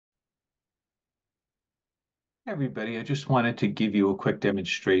Everybody, I just wanted to give you a quick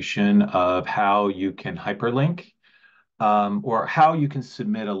demonstration of how you can hyperlink or how you can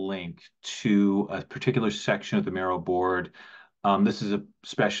submit a link to a particular section of the Miro board. This is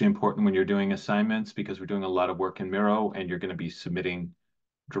especially important when you're doing assignments because we're doing a lot of work in Miro and you're going to be submitting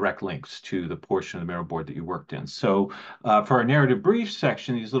direct links to the portion of the Miro board that you worked in. So for our narrative brief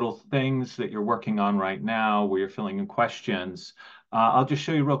section, these little things that you're working on right now where you're filling in questions, I'll just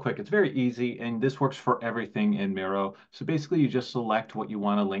show you real quick. It's very easy, and this works for everything in Miro. So basically, you just select what you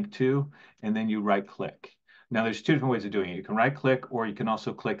want to link to, and then you right-click. Now, there's two different ways of doing it. You can right-click, or you can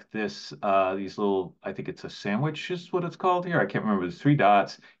also click these little, I think it's a sandwich is what it's called here. I can't remember. There's three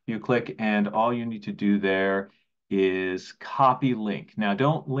dots. You click, and all you need to do there is copy link. Now,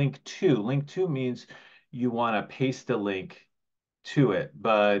 don't link to. Link to means you want to paste a link to it,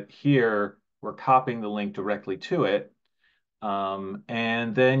 but here we're copying the link directly to it.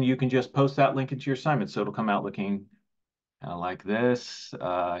 And then you can just post that link into your assignment. So it'll come out looking kind of like this.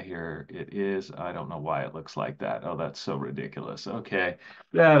 Here it is. I don't know why it looks like that. Oh, that's so ridiculous. Okay,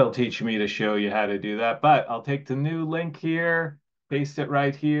 that'll teach me to show you how to do that. But I'll take the new link here, paste it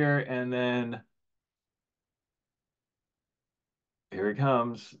right here, and then here it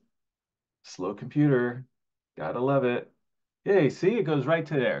comes. Slow computer. Gotta love it. Yay, see, it goes right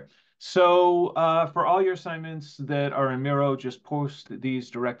to there. So for all your assignments that are in Miro, just post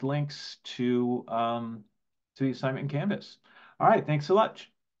these direct links to the assignment in Canvas. All right, thanks so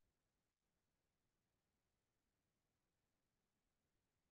much.